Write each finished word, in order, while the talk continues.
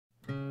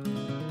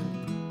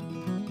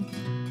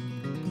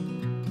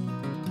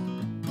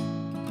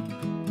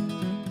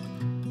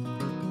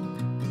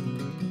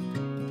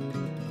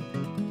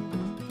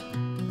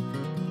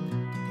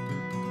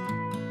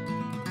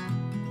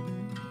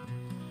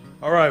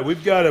All right,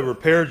 we've got a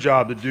repair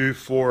job to do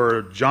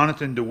for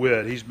Jonathan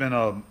DeWitt. He's been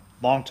a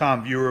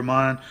longtime viewer of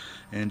mine,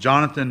 and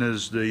Jonathan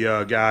is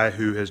the guy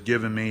who has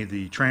given me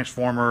the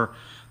transformer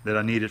that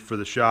I needed for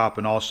the shop,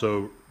 and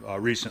also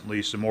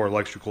recently some more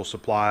electrical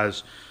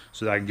supplies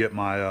so that I can get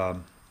my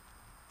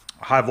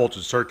high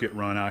voltage circuit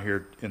run out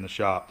here in the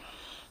shop.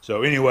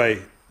 So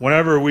anyway,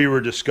 whenever we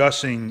were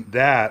discussing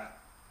that,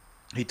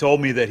 he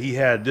told me that he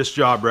had this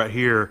job right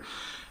here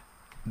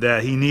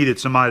that he needed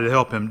somebody to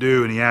help him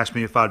do, and he asked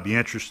me if I'd be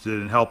interested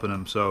in helping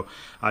him. So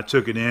I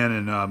took it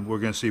in, and we're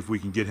going to see if we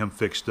can get him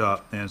fixed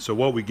up. And so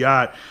what we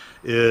got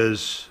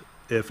is,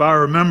 if I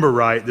remember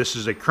right, this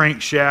is a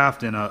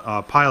crankshaft and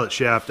a pilot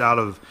shaft out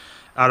of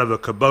a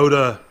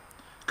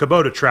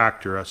Kubota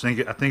tractor. I think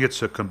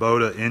it's a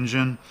Kubota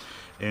engine.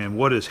 And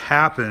what has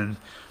happened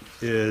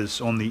is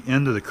on the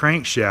end of the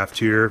crankshaft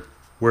here,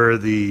 where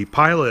the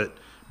pilot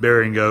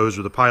bearing goes,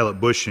 or the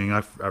pilot bushing, I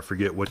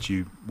forget what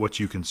you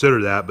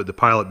consider that, but the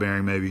pilot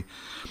bearing maybe,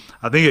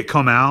 I think it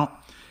come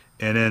out,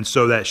 and then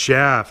so that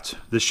shaft,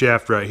 this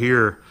shaft right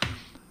here,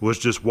 was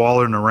just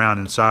wallering around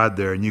inside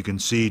there, and you can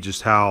see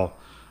just how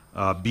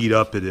beat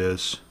up it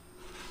is.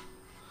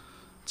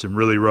 It's in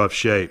really rough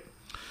shape.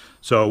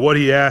 So what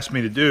he asked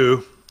me to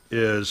do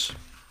is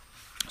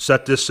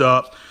set this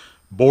up,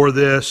 bore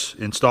this,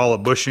 install a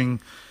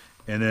bushing,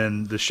 and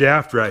then the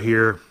shaft right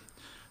here,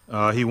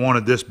 he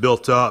wanted this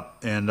built up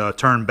and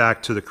turned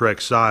back to the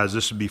correct size.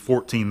 This would be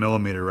 14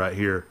 millimeter right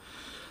here.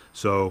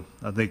 So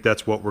I think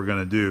that's what we're going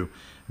to do.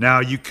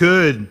 Now you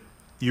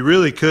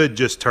really could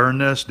just turn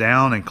this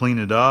down and clean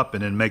it up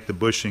and then make the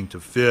bushing to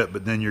fit,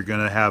 but then you're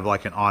going to have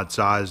like an odd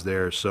size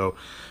there. So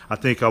I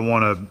think I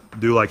want to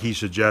do like he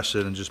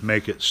suggested and just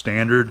make it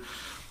standard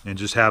and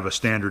just have a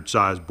standard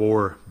size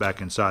bore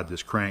back inside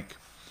this crank.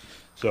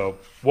 So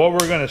what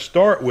we're going to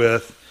start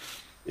with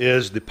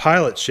is the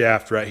pilot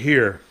shaft right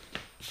here.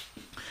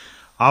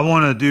 I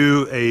want to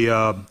do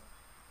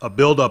a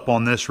build up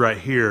on this right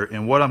here,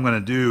 and what I'm going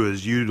to do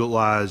is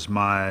utilize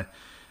my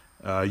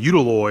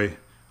Eutalloy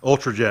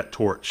Ultra Jet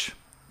torch.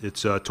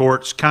 It's a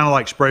torch kind of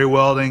like spray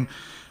welding,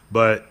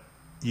 but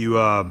you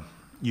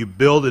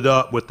build it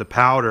up with the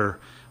powder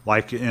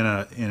like in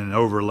an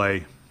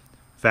overlay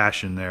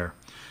fashion there.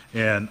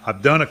 And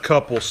I've done a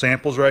couple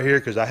samples right here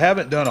because I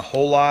haven't done a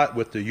whole lot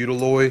with the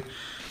Eutalloy,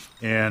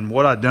 and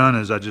what I've done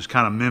is I just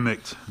kind of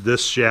mimicked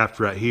this shaft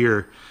right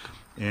here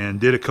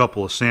and did a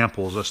couple of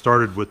samples. I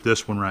started with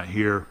this one right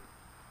here.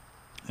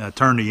 I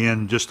turned the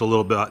end just a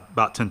little bit,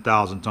 about 10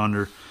 thousandths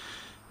under,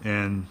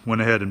 and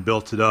went ahead and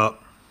built it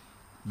up,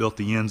 built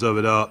the ends of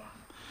it up,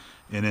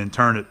 and then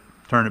turn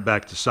it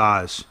back to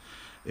size.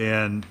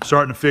 And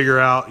starting to figure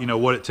out, you know,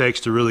 what it takes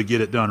to really get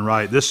it done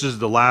right. This is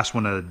the last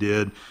one that I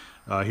did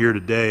here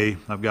today.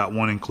 I've got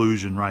one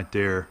inclusion right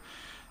there,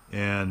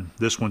 and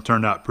this one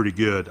turned out pretty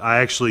good.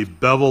 I actually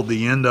beveled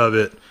the end of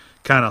it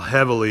kind of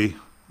heavily.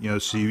 You know,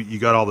 so you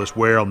got all this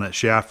wear on that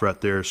shaft right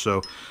there.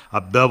 So I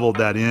beveled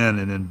that in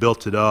and then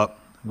built it up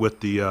with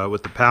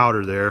the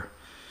powder there.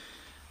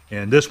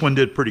 And this one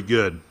did pretty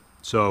good.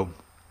 So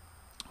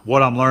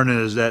what I'm learning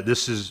is that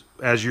this is,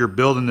 as you're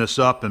building this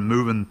up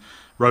and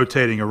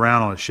rotating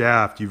around on a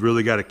shaft, you've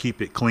really got to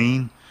keep it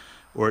clean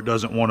or it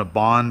doesn't want to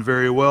bond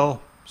very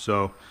well.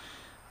 So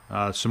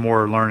some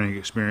more learning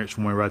experience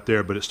from me right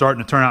there. But it's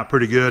starting to turn out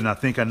pretty good, and I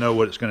think I know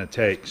what it's going to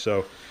take.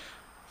 So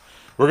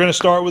we're going to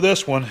start with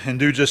this one and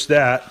do just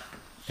that,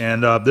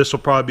 and this will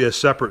probably be a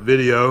separate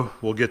video.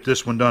 We'll get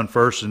this one done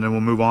first, and then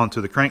we'll move on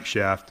to the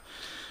crankshaft.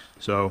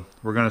 So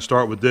we're going to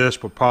start with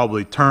this. We'll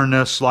probably turn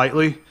this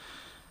slightly,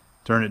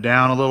 turn it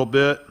down a little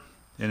bit,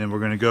 and then we're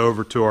going to go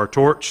over to our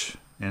torch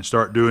and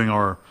start doing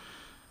our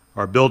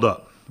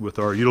build-up with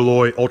our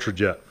Eutalloy Ultra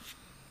Jet.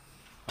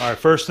 All right,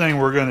 first thing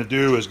we're going to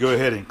do is go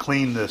ahead and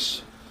clean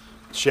this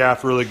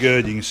shaft really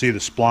good. You can see the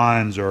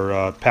splines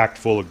are packed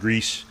full of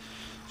grease.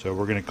 So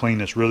we're going to clean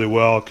this really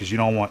well because you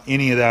don't want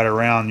any of that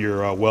around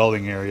your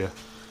welding area.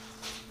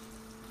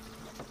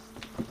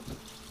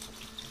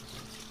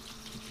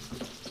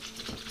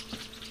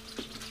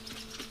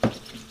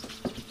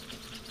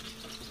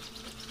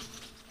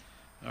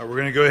 We're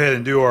going to go ahead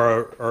and do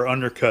our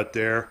undercut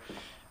there.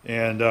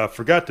 And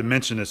forgot to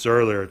mention this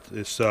earlier.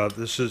 This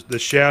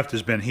shaft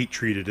has been heat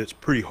treated. It's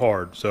pretty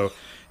hard. So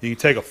you can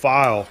take a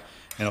file,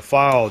 and a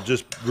file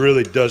just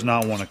really does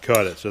not want to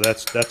cut it. So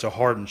that's a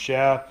hardened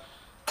shaft.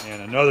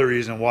 And another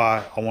reason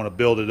why I want to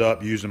build it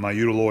up using my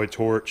Eutalloy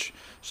torch,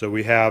 so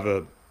we have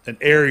an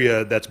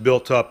area that's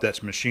built up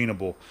that's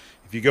machinable.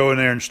 If you go in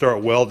there and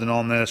start welding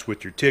on this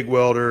with your TIG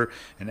welder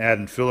and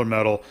adding filler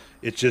metal,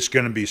 it's just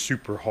going to be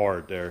super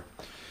hard there.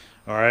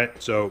 All right,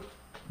 so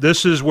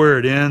this is where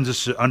it ends.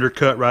 This is an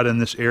undercut right in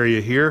this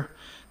area here.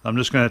 I'm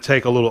just going to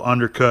take a little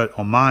undercut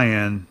on my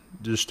end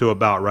just to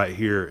about right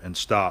here and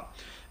stop.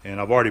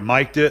 And I've already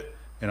mic'd it,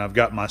 and I've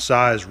got my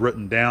size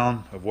written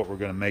down of what we're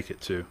going to make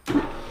it to.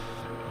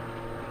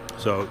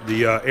 So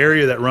the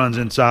area that runs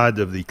inside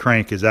of the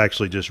crank is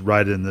actually just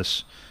right in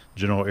this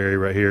general area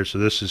right here. So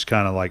this is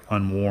kind of like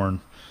unworn.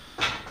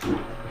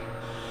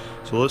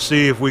 So let's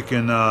see if we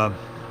can,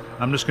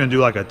 I'm just going to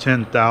do like a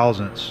 10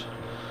 thousandths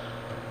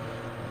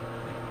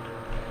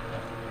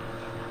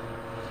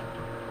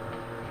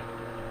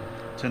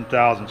 10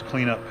 thousandths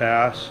cleanup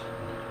pass.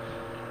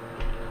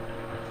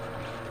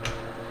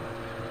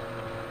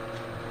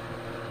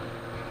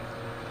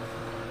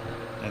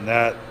 And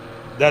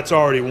that's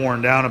already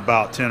worn down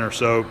about 10 or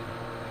so.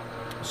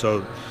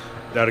 So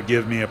that'll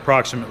give me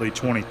approximately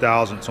 20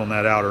 thousandths on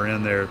that outer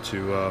end there to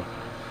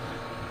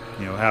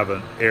you know, have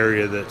an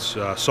area that's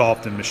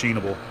soft and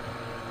machinable.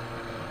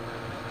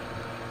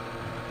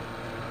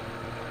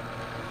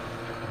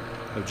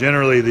 So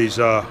generally these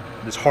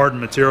this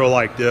hardened material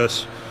like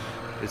this,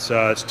 it's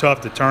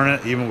tough to turn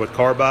it even with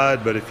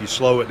carbide, but if you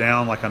slow it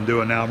down like I'm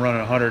doing now, I'm running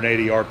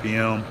 180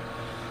 RPM,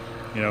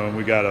 you know, and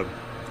we got a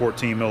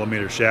 14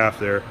 millimeter shaft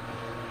there,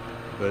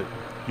 but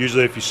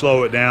usually if you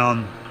slow it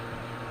down,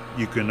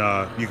 you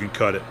can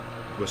cut it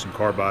with some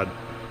carbide.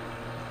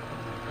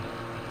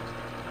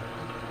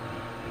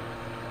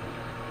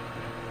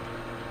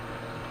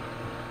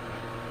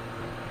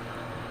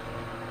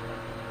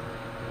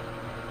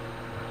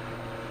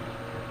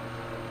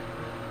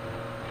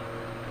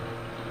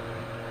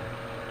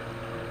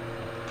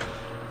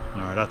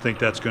 All right, I think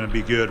that's going to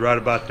be good right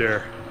about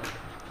there,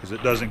 because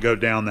it doesn't go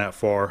down that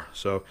far.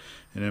 So,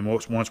 and then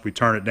once we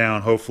turn it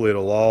down, hopefully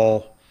it'll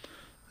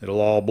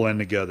all blend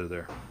together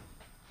there.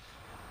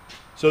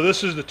 So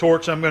this is the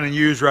torch I'm going to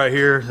use right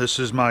here. This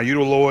is my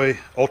Eutalloy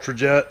Ultra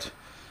Jet,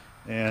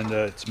 and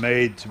it's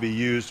made to be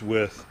used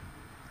with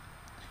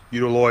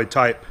Eutalloy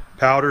type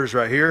powders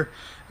right here,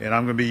 and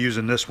I'm going to be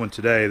using this one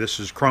today. This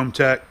is Chrome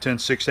Tech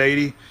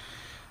 10680,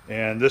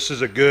 and this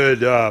is a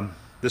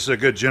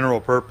good general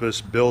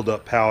purpose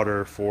build-up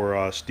powder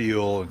for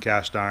steel and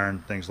cast iron,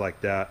 things like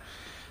that.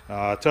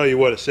 I'll tell you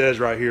what it says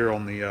right here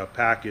on the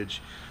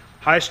package.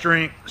 High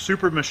strength,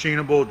 super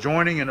machinable,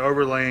 joining and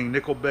overlaying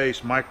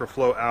nickel-based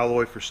microflow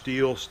alloy for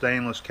steel,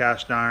 stainless,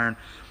 cast iron,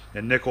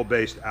 and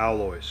nickel-based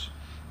alloys.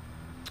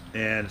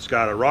 And it's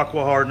got a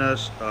Rockwell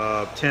hardness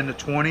of 10 to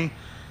 20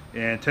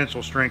 and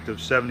tensile strength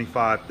of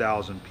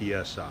 75,000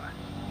 psi.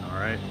 All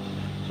right,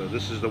 so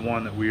this is the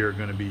one that we are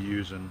going to be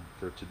using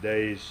for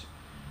today's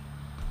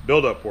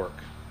build-up work.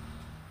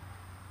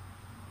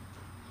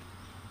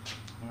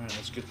 All right,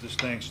 let's get this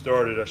thing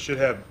started. I should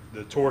have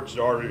the torch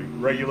already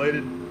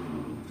regulated.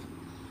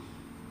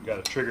 Got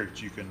a trigger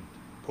that you can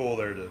pull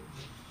there to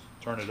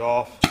turn it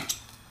off.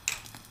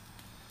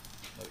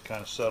 Let it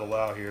kind of settle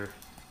out here.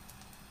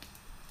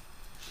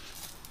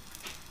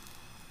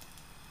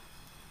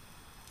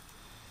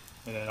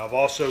 And then I've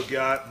also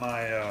got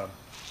my I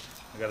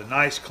got a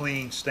nice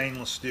clean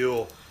stainless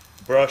steel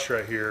brush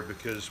right here,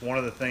 because one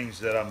of the things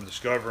that I'm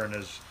discovering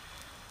is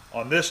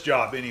on this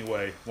job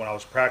anyway, when I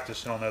was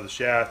practicing on the other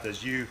shaft,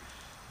 as you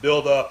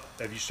build up,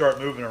 if you start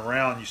moving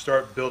around, you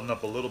start building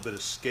up a little bit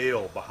of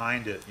scale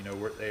behind it, you know,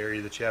 where the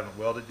area that you haven't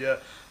welded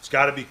yet. It's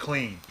got to be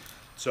clean.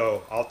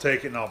 So I'll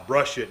take it and I'll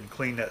brush it and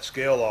clean that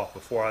scale off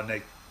before I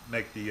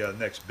make the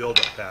next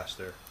build-up pass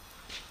there.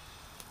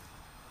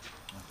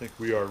 I think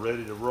we are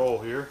ready to roll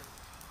here.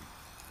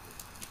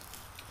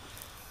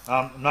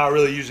 I'm not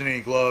really using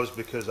any gloves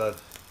because this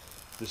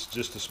is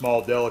just a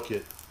small,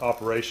 delicate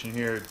operation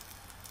here.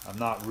 I'm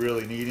not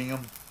really needing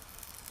them.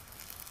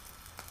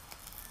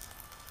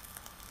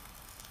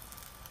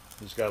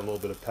 It's got a little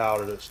bit of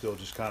powder that's still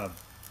just kind of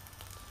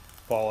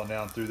falling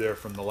down through there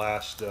from the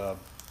last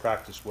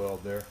practice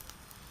weld there.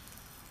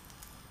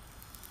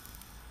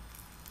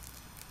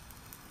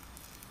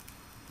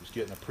 Just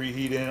getting a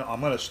preheat in. I'm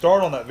going to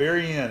start on that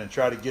very end and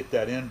try to get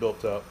that end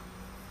built up.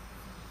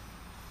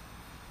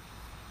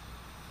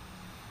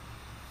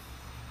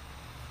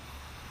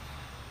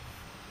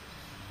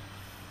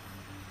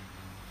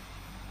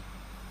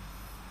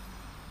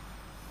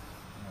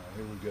 All right,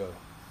 here we go.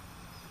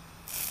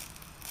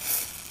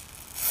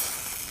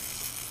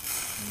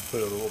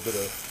 Put a little bit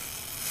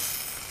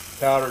of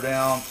powder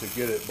down to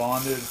get it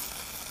bonded.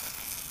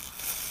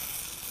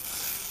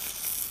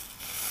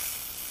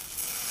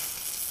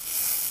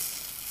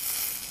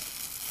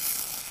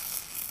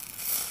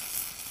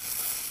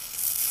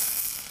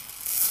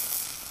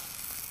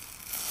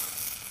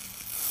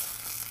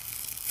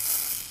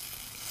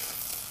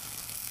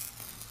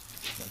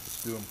 I think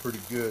it's doing pretty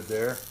good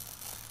there.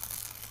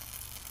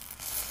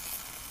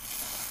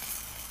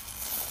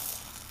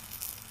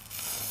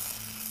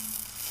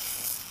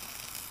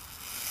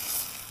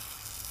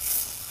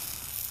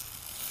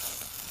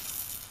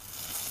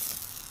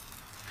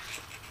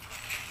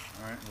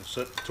 All right, we'll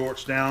set the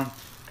torch down.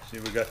 See,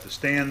 we got the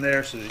stand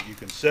there so that you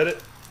can set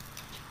it.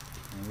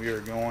 And we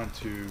are going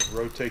to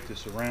rotate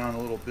this around a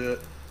little bit.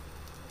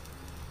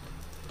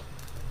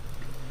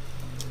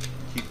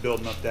 Keep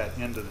building up that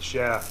end of the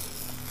shaft.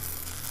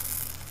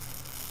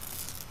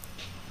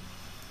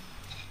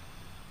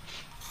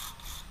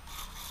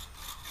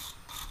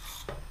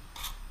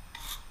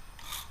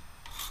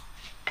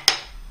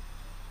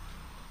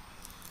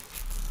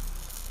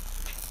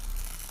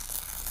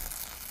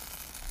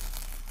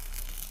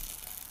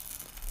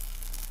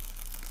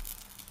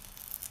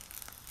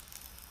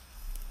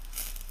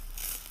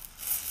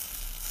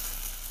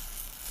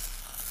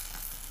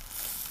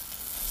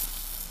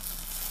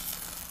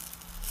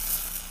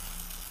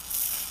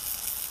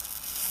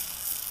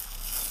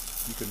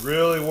 You can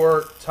really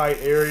work tight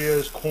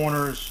areas,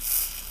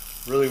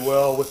 corners really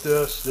well with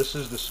this. This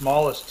is the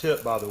smallest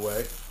tip, by the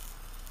way.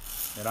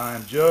 And I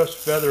am just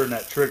feathering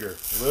that trigger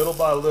little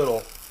by little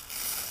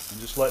and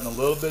just letting a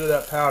little bit of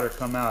that powder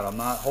come out. I'm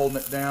not holding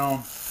it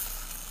down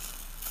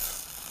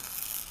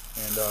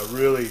and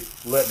really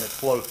letting it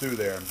flow through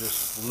there. I'm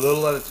just a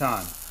little at a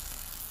time.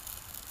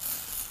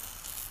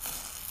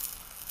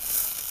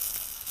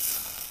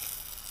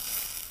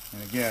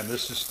 And again,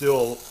 this is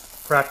still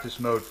practice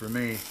mode for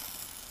me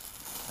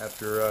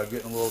after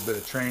getting a little bit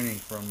of training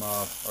from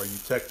our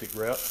eutectic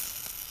rep.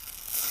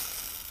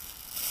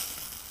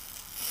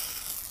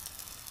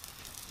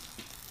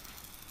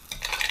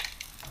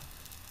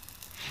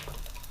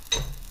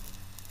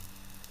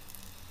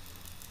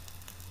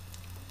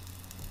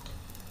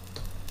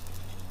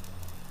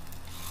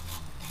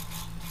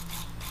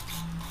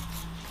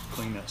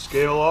 Clean that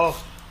scale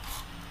off.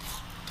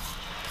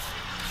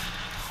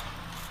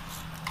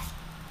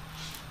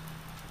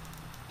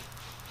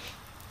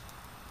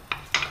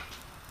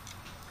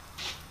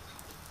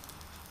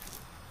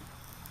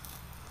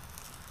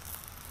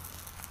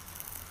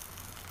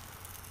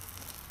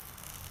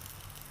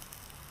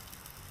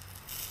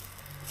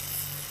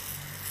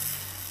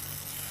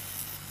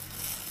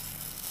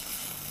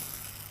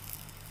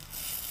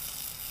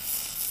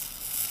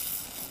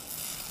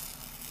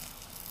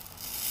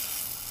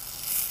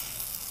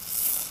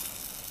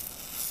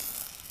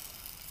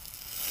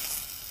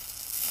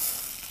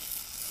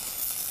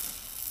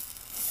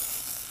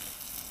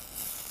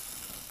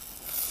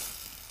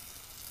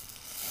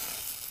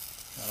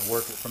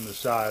 Work it from the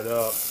side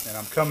up, and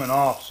I'm coming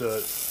off, so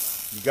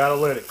you got to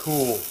let it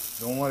cool.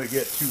 Don't let it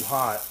get too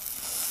hot,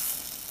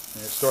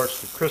 and it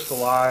starts to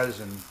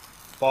crystallize and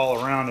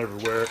fall around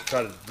everywhere.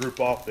 Try to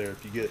droop off there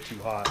if you get it too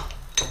hot.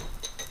 All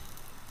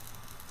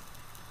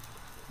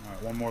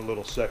right, one more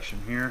little section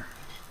here.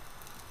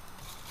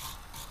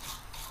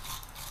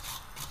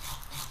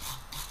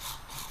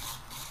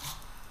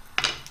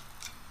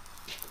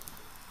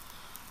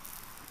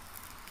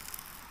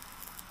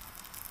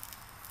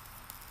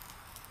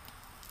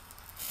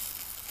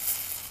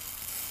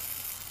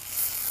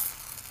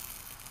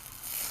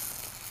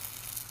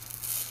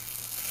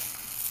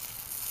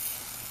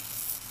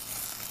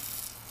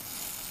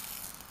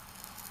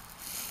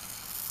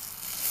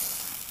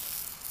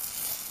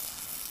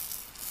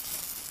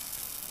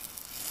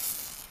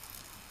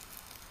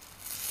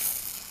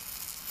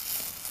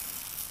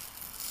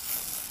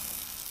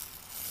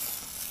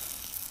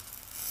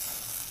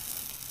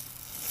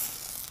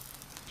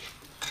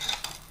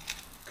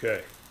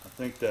 Okay, I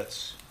think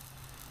that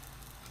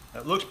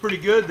looks pretty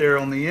good there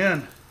on the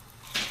end.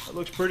 That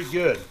looks pretty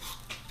good.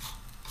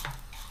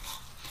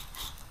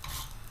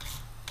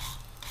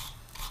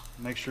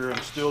 Make sure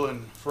I'm still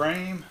in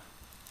frame.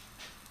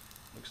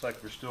 Looks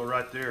like we're still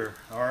right there.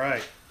 All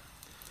right.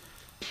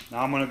 Now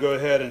I'm going to go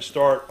ahead and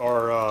start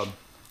our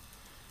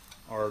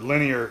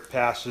linear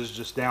passes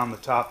just down the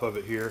top of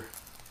it here.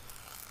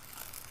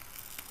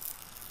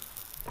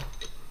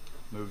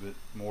 Move it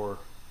more.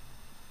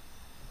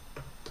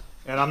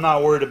 And I'm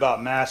not worried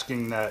about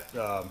masking that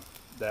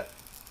that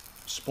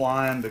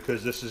spline,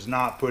 because this is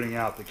not putting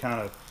out the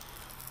kind of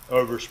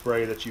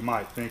overspray that you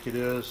might think it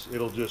is.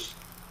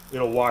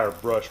 It'll wire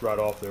brush right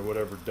off there,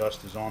 whatever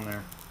dust is on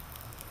there.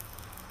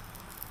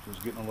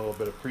 Just getting a little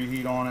bit of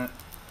preheat on it.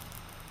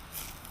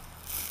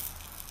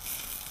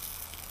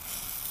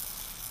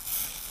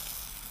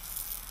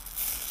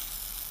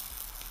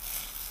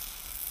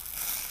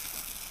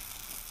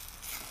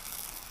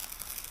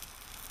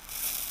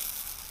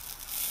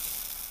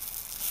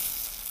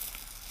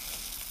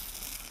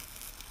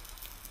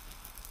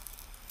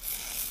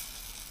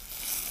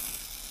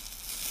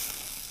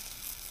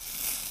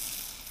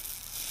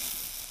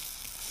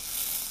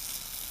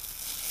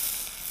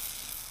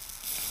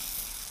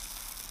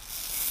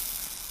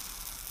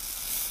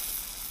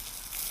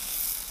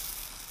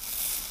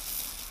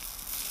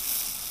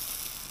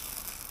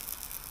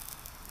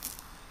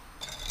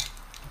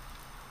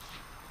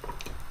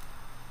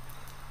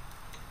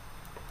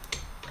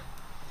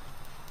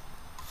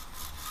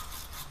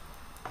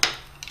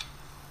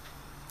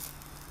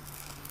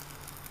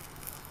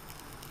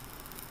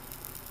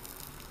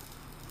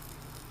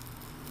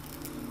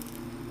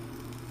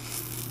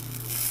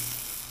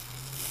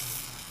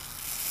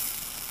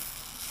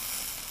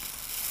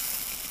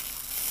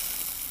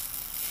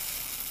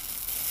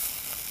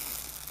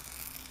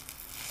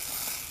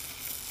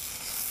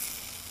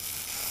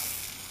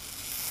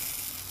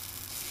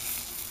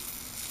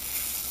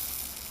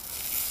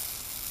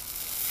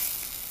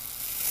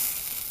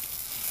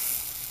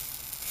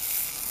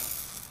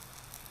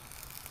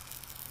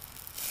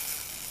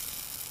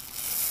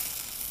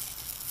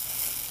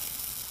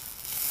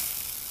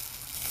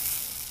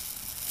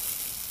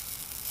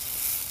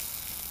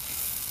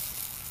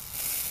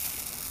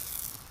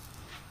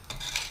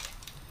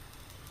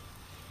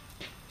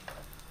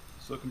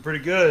 It's looking pretty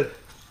good.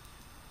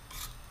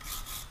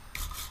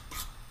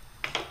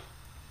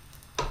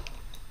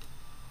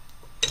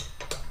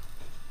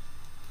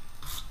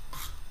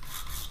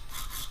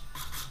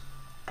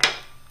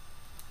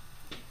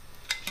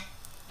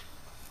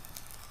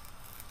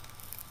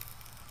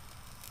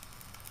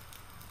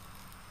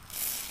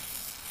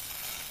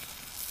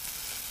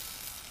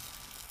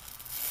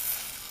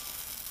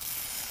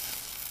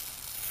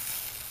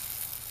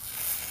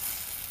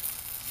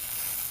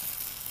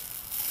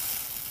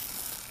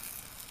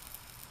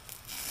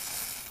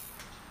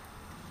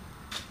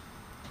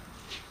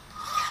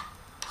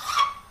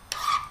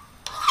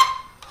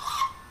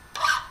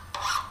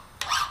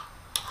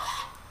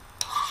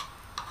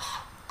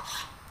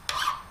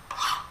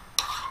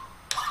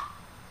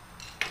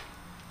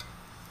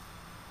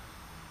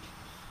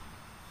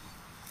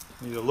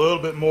 Need a little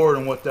bit more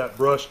than what that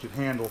brush could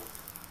handle.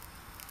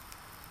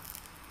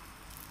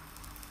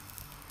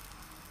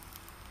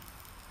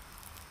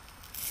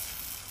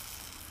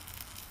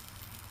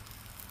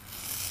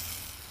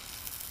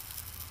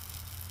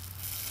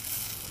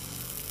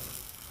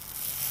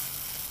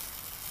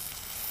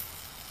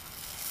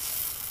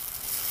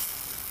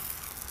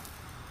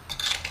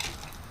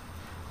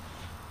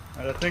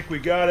 And I think we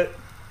got it.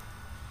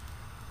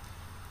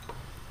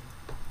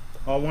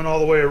 I went all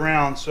the way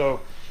around,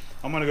 so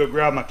I'm going to go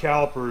grab my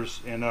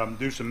calipers and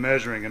do some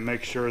measuring and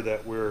make sure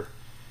that we're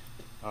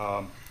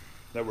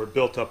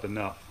built up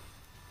enough.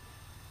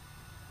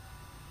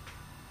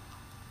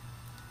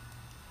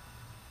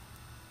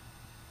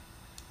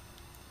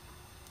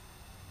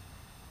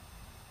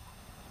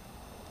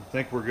 I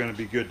think we're going to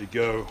be good to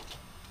go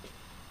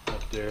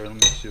up there. Let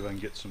me see if I can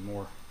get some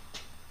more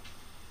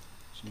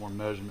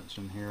measurements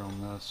in here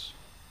on this.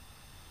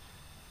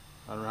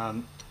 Right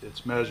around,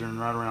 it's measuring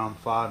right around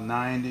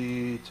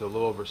 590 to a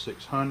little over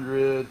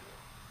 600.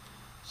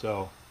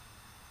 So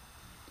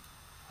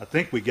I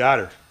think we got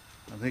her.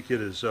 I think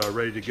it is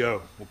ready to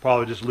go. We'll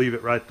probably just leave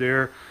it right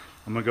there.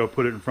 I'm gonna go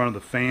put it in front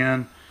of the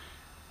fan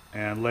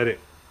and let it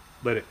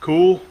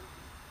cool.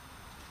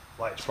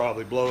 Light's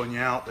probably blowing you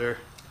out there.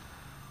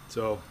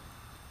 So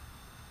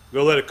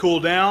we'll let it cool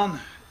down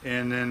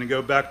and then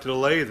go back to the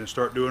lathe and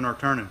start doing our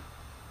turning.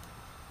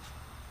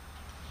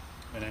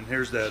 And then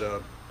here's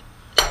that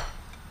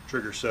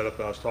trigger setup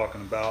I was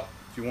talking about.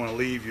 If you want to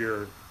leave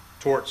your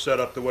torch set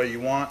up the way you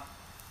want,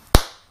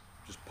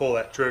 just pull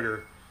that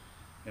trigger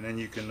and then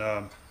you can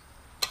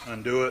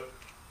undo it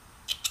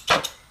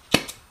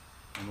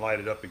and light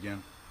it up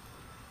again.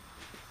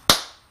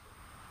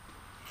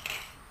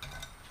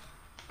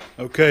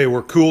 Okay,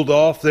 we're cooled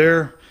off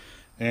there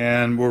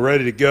and we're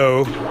ready to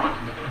go.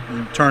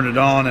 Turn it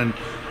on, and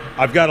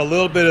I've got a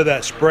little bit of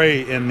that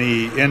spray in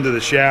the end of the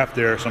shaft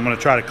there, so I'm going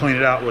to try to clean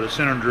it out with a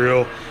center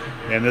drill,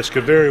 and this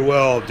could very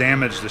well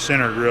damage the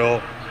center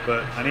drill,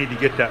 but I need to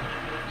get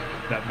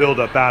that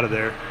buildup out of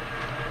there.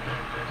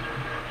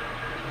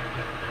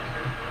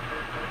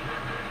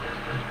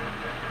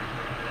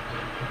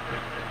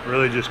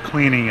 Really just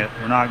cleaning it.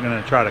 We're not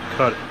going to try to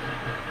cut it.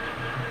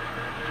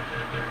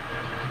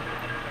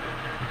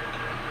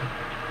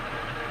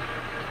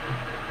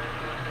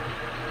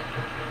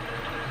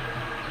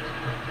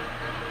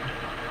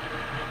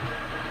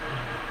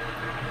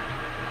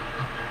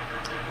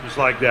 Just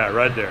like that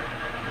right there.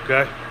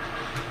 Okay,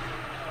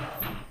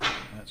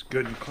 that's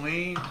good and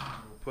clean.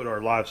 We'll put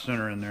our live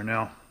center in there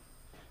now.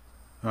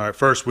 All right,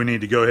 first we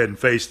need to go ahead and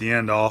face the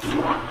end off.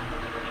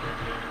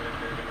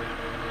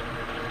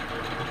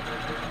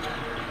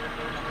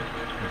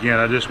 Again,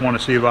 I just want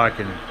to see if I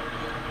can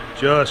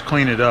just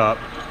clean it up.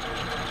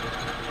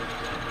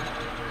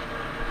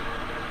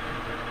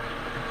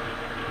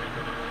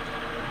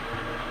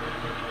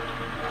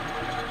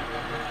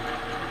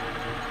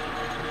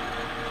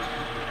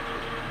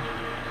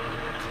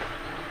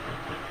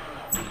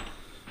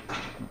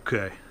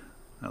 Okay,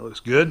 that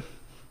looks good.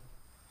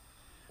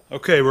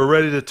 Okay, we're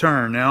ready to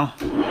turn now.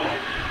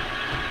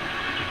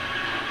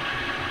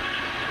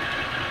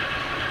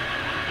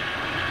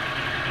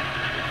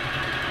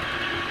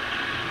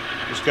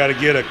 Just got to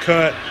get a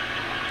cut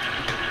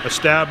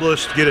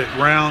established, get it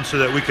round so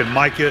that we can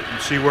mic it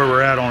and see where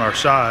we're at on our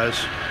size.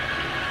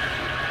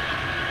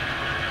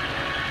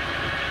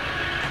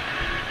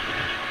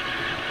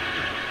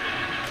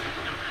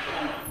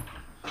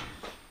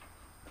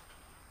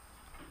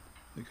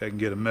 I think I can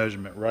get a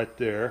measurement right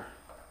there.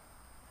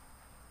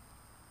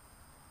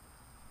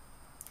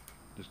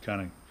 Just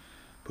kind of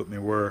put me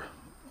where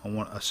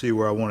I see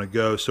where I want to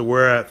go. So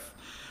we're at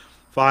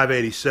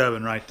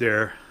 587 right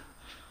there.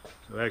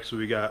 So actually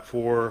we got about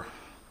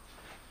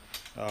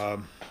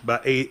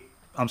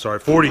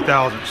 40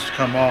 thousandths to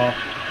come off.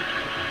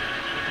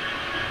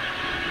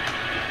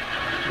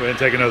 Go ahead and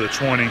take another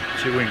 20,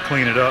 see if we can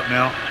clean it up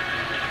now.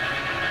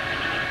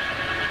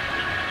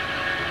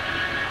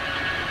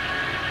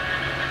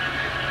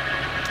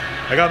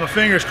 I got my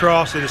fingers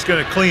crossed that it's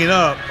going to clean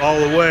up all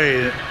the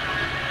way.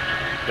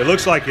 It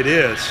looks like it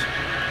is.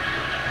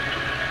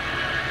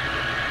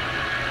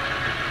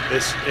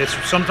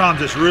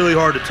 Sometimes it's really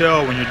hard to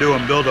tell when you're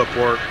doing build-up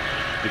work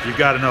if you've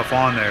got enough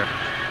on there.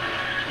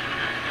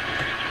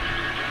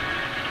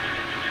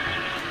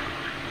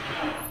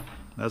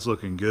 That's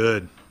looking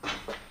good.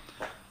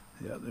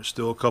 Yeah, there's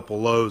still a couple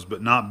lows,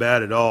 but not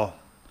bad at all.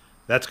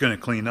 That's going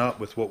to clean up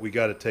with what we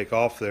got to take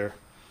off there.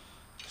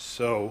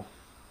 So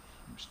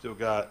we still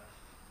got.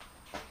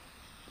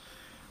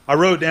 I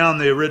wrote down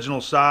the original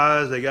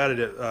size. They got it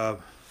at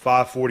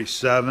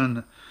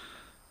 547.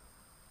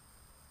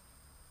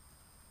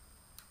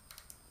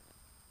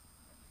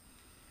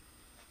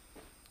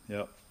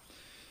 Yep.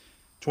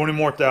 20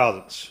 more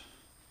thousandths.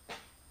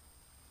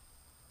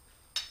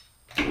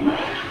 Go ahead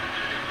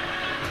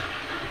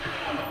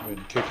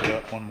and kick it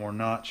up one more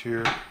notch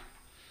here.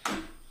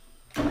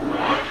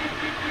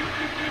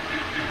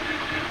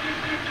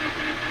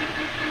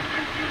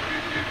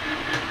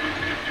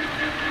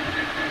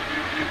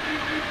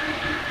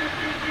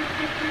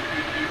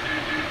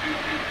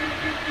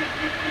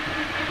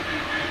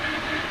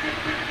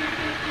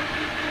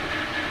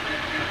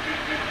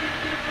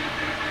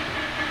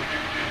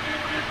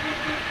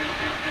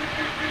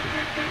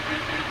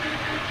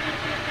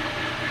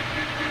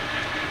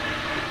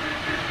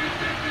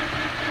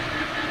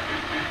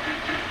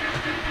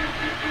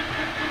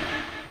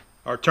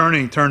 Our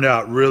turning turned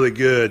out really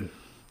good.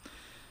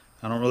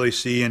 I don't really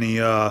see any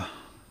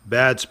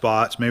bad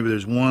spots. Maybe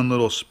there's one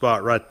little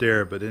spot right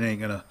there, but it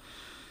ain't gonna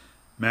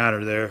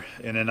matter there.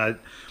 And then I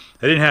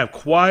didn't have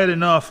quite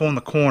enough on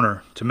the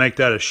corner to make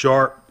that a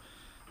sharp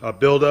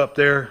build up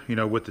there, you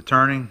know, with the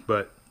turning,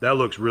 but that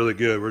looks really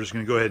good. We're just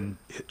gonna go ahead and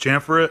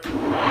chamfer it.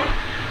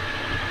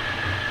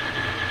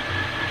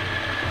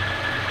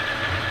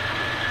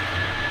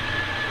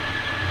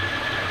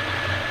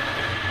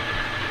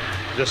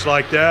 Just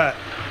like that.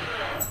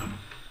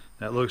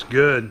 That looks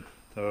good.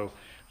 So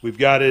we've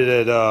got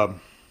it at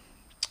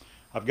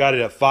I've got it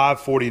at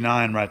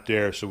 549 right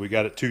there. So we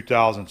got it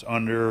 2/1000ths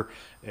under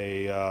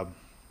a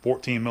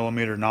 14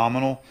 millimeter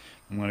nominal.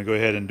 I'm going to go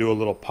ahead and do a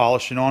little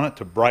polishing on it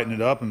to brighten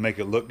it up and make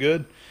it look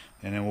good,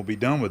 and then we'll be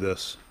done with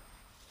this.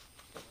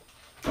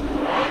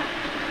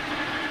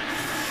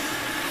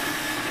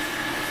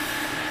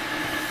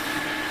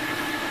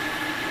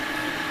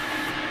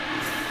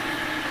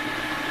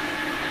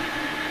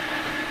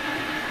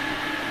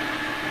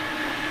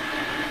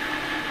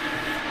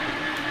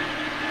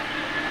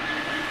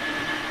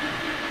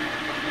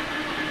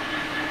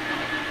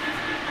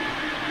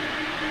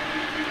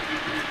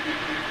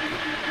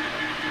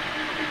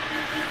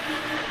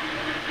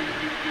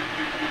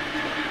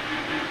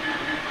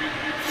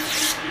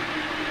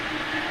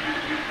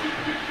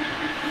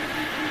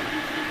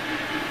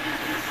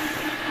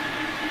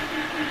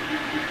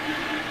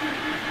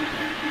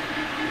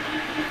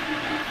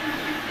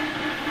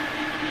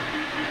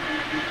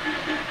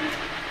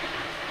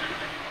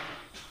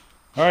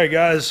 All right,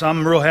 guys,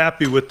 I'm real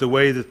happy with the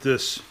way that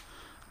this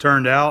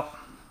turned out.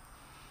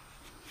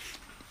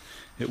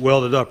 It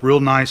welded up real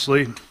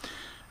nicely,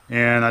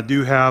 and I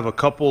do have a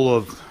couple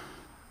of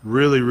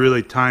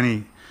really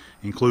tiny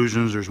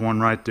inclusions. There's one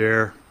right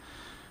there.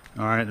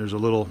 All right, there's a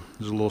little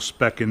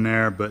speck in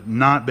there, but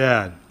not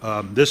bad.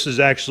 This is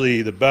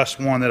actually the best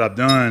one that I've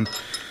done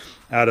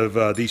out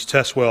of these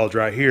test welds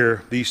right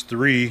here. These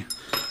three.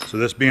 So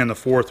this being the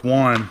fourth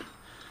one.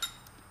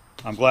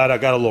 I'm glad I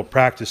got a little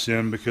practice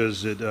in,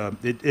 because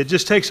it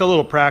just takes a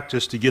little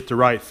practice to get the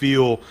right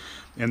feel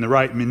and the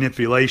right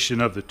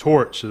manipulation of the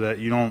torch so that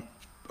you don't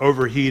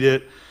overheat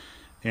it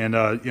and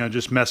you know,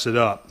 just mess it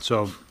up.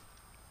 So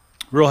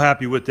real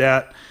happy with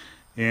that,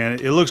 and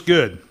it looks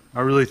good.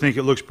 I really think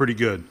it looks pretty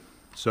good.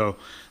 So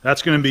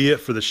that's going to be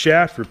it for the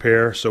shaft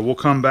repair. So we'll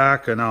come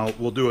back and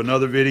we'll do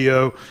another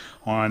video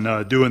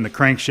on doing the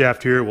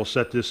crankshaft here. We'll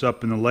set this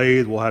up in the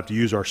lathe. We'll have to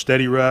use our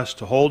steady rest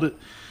to hold it,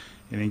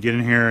 and then get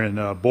in here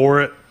and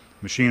bore it,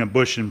 machine a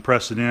bush and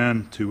press it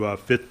in to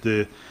fit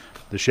the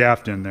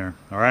shaft in there.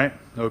 All right,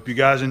 I hope you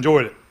guys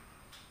enjoyed it.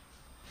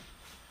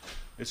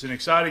 It's an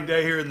exciting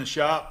day here in the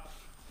shop.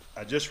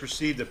 I just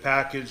received a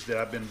package that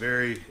I've been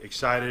very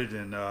excited,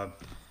 and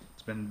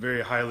it's been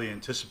very highly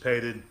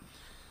anticipated.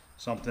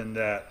 Something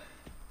that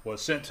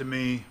was sent to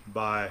me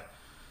by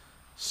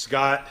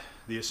Scott,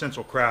 the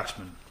Essential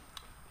Craftsman.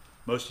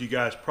 Most of you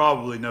guys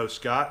probably know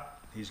Scott.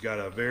 He's got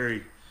a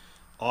very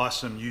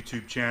awesome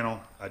YouTube channel.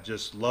 I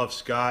just love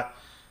Scott,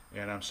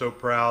 and I'm so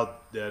proud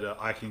that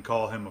I can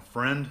call him a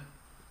friend.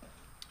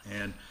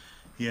 And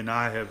he and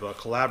I have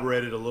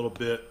collaborated a little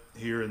bit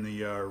here in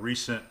the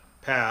recent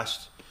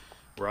past,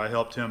 where I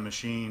helped him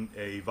machine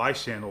a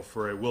vice handle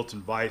for a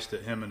Wilton vise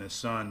that him and his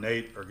son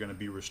Nate are going to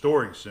be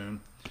restoring soon.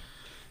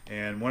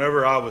 And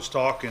whenever I was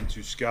talking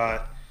to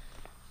Scott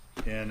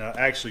in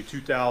actually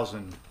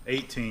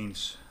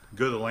 2018's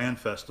Go to the Land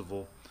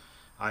Festival,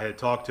 I had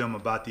talked to him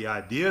about the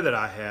idea that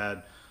I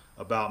had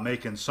about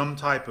making some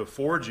type of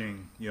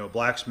forging, you know,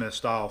 blacksmith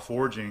style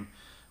forging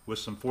with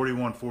some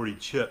 4140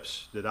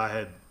 chips that I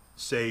had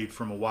saved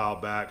from a while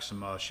back,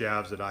 some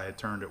shafts that I had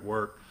turned at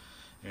work.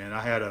 And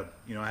I had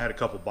a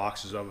couple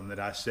boxes of them that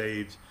I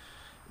saved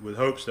with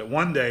hopes that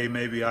one day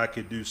maybe I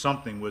could do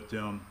something with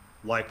them,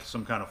 like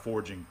some kind of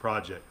forging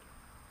project.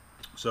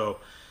 So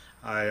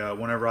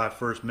whenever I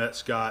first met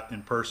Scott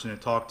in person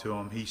and talked to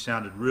him, he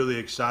sounded really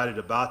excited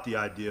about the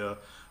idea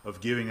of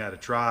giving that a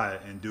try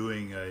and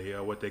doing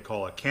a what they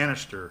call a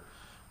canister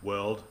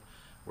weld,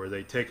 where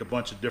they take a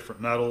bunch of different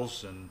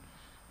metals and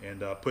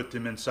put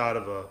them inside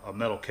of a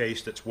metal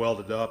case that's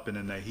welded up, and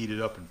then they heat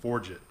it up and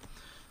forge it.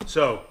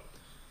 So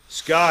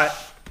Scott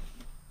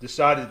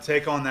decided to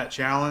take on that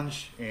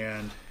challenge,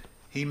 and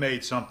he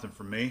made something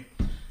for me,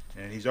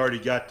 and he's already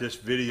got this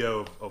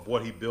video of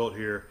what he built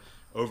here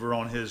over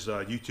on his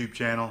YouTube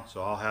channel,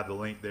 so I'll have the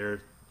link there.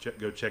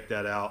 Go check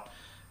that out.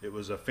 It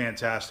was a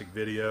fantastic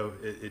video.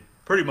 It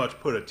pretty much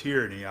put a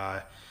tear in the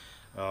eye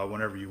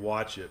whenever you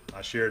watch it.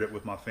 I shared it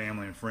with my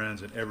family and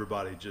friends, and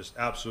everybody just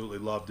absolutely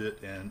loved it,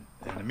 and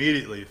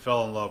immediately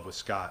fell in love with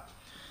Scott.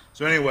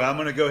 So anyway, I'm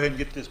going to go ahead and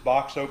get this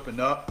box opened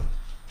up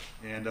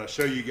and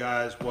show you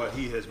guys what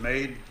he has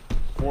made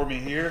for me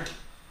here.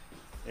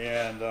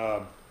 And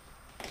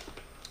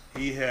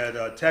he had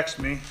texted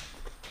me,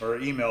 or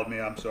emailed me,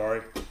 I'm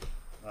sorry,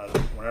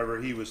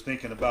 whenever he was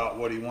thinking about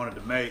what he wanted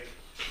to make,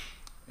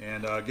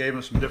 and gave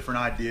him some different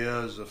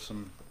ideas of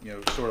some, you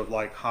know, sort of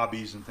like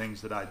hobbies and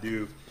things that I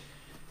do.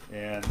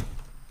 And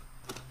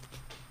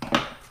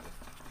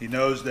he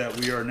knows that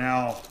we are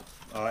now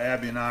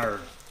Abby and I are,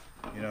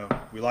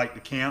 we like to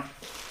camp,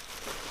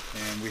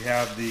 and we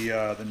have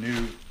the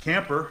new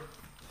camper.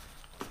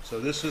 So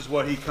this is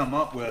what he come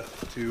up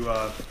with to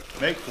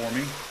make for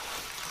me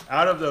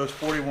out of those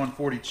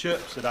 4140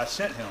 chips that I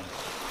sent him.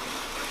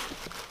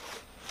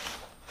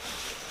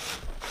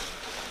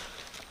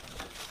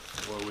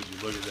 Boy, would you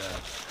look at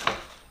that.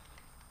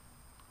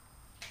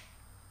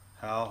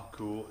 How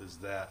cool is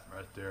that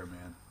right there,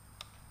 man?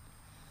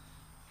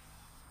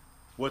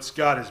 What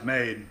Scott has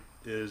made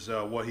is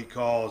what he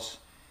calls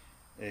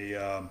a,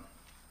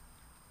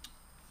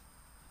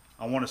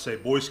 I want to say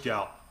Boy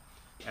Scout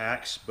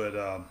axe,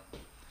 but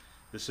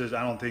this is,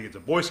 I don't think it's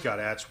a Boy Scout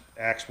axe.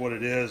 What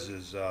it is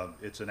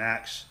it's an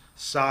axe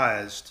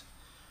sized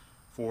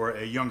for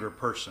a younger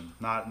person,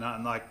 not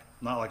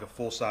like a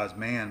full-size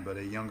man, but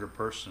a younger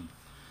person.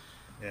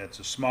 It's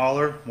a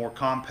smaller, more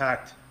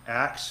compact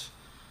axe,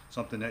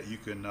 something that you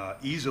can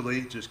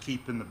easily just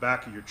keep in the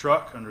back of your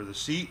truck under the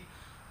seat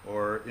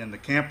or in the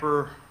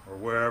camper or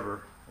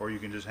wherever, or you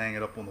can just hang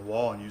it up on the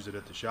wall and use it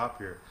at the shop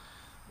here.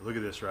 Look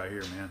at this right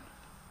here, man.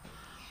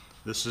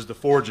 This is the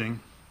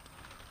forging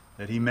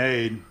that he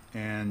made,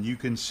 and you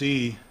can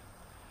see,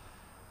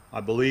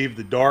 I believe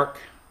the dark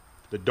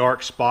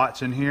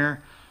spots in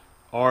here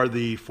are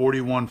the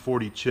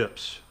 4140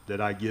 chips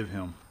that I give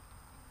him.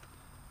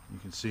 You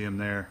can see them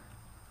there.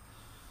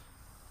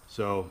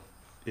 So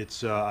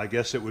it's I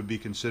guess it would be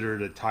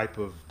considered a type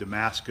of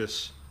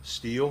Damascus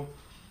steel.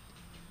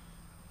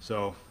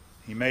 So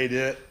he made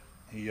it.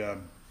 He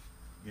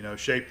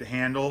shaped the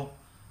handle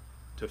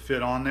to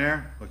fit on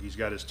there. Look, he's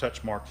got his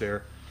touch mark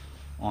there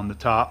on the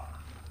top.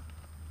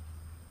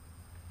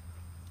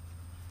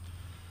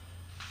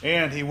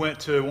 And he went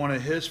to one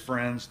of his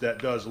friends that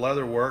does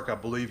leather work. I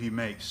believe he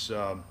makes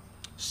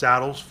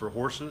saddles for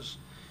horses,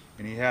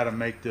 and he had him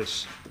make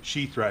this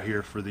sheath right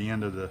here for the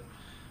end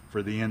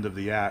of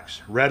the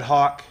axe. Red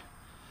Hawk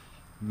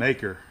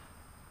maker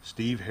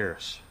Steve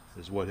Harris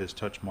is what his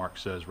touch mark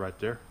says right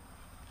there.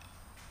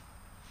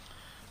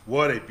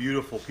 What a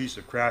beautiful piece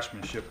of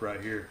craftsmanship right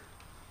here.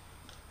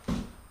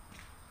 Let's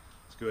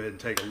go ahead and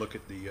take a look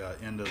at the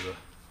end of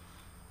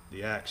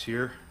the axe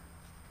here.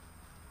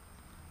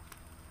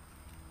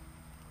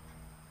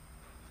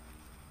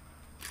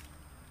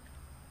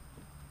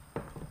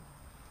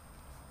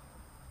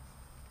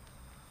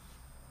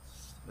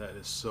 That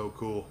is so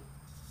cool.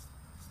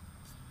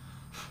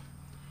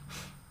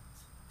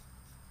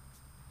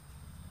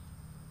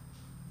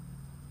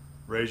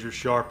 Razor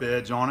sharp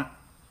edge on it.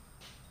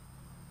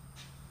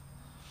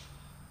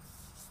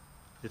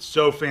 It's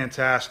so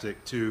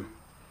fantastic to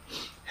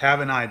have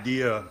an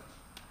idea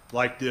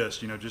like this,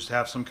 just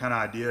have some kind of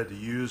idea to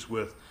use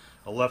with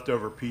a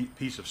leftover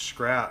piece of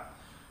scrap,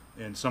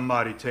 and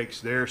somebody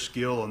takes their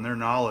skill and their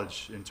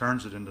knowledge and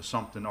turns it into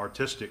something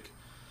artistic.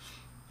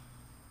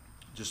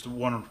 Just a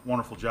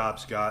wonderful job,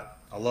 Scott.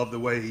 I love the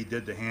way he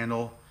did the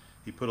handle.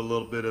 He put a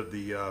little bit of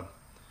the,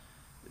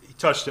 he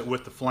touched it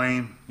with the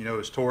flame,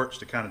 his torch,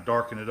 to kind of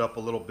darken it up a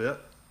little bit.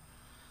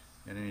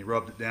 And then he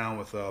rubbed it down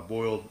with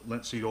boiled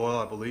linseed oil,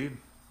 I believe.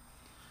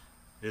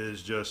 It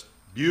is just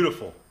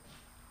beautiful.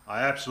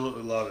 I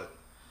absolutely love it.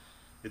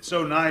 It's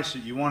so nice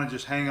that you want to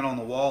just hang it on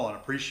the wall and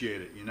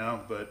appreciate it,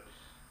 but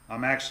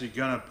I'm actually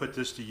going to put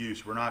this to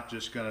use. We're not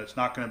just going to, it's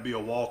not going to be a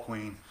wall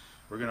queen.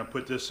 We're going to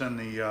put this in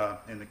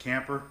the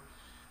camper.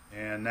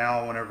 And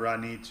now whenever I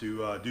need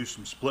to do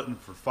some splitting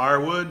for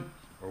firewood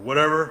or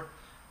whatever,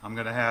 I'm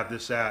going to have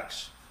this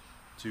axe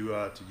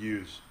to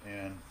use.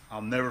 And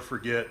I'll never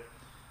forget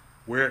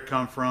where it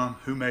come from,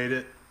 who made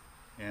it,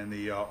 and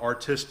the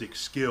artistic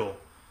skill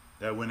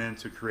that went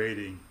into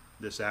creating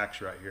this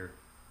axe right here.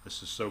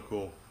 This is so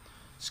cool.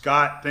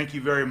 Scott, thank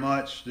you very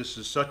much. This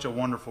is such a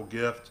wonderful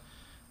gift.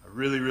 I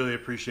really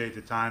appreciate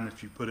the time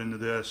that you put into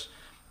this.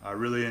 I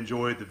really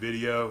enjoyed the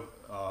video.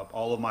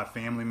 All of my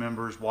family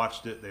members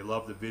watched it. They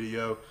loved the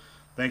video.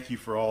 Thank you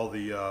for all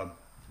the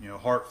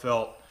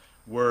heartfelt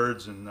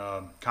words and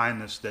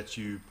kindness that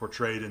you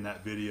portrayed in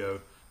that video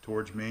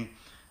towards me.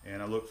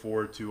 And I look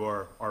forward to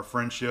our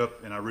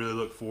friendship, and I really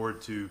look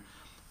forward to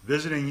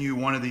visiting you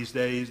one of these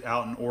days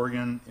out in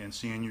Oregon and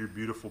seeing your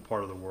beautiful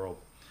part of the world.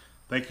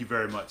 Thank you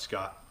very much,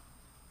 Scott.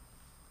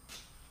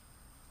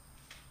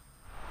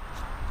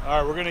 All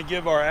right, we're going to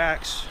give our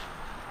axe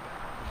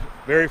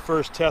very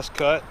first test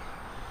cut.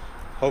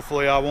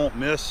 Hopefully I won't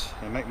miss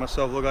and make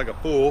myself look like a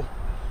fool.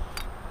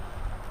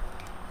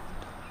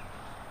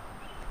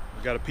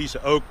 We got a piece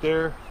of oak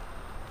there.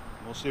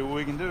 We'll see what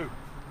we can do.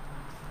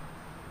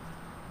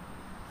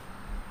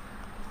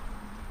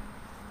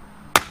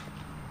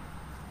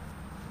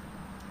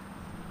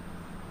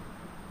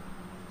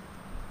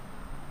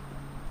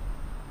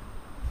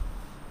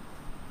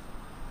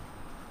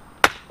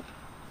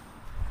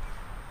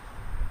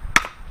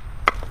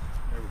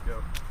 There we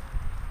go.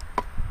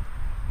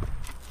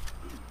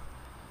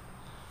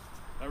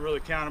 Not really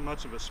counted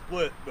much of a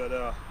split, but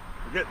we're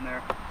getting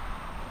there.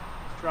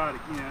 Let's try it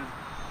again.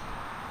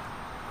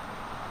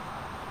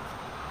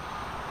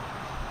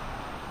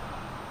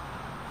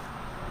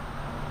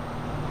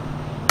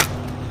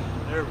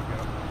 There we go.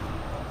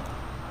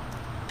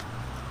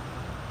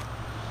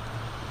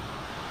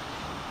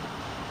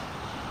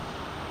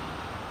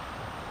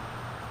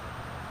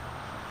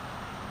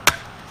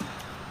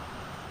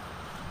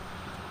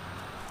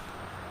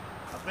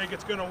 think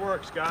it's gonna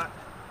work, Scott.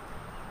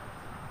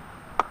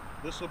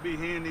 This will be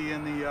handy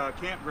in the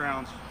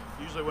campgrounds.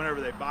 Usually whenever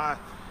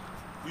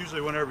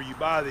you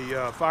buy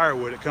the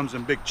firewood, it comes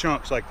in big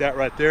chunks like that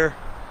right there.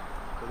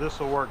 So this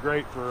will work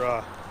great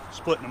for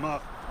splitting them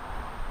up.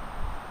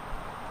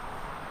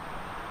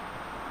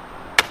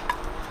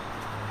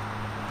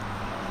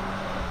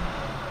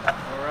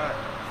 All right.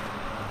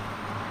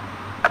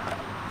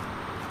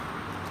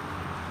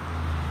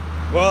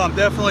 Well, I'm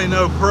definitely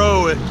no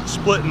pro at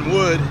splitting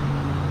wood.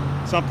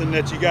 Something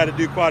that you got to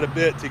do quite a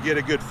bit to get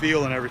a good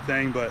feel and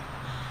everything, but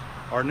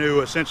our new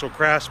Essential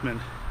Craftsman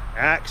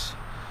axe,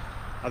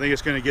 I think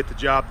it's going to get the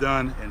job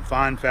done in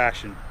fine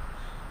fashion.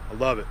 I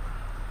love it.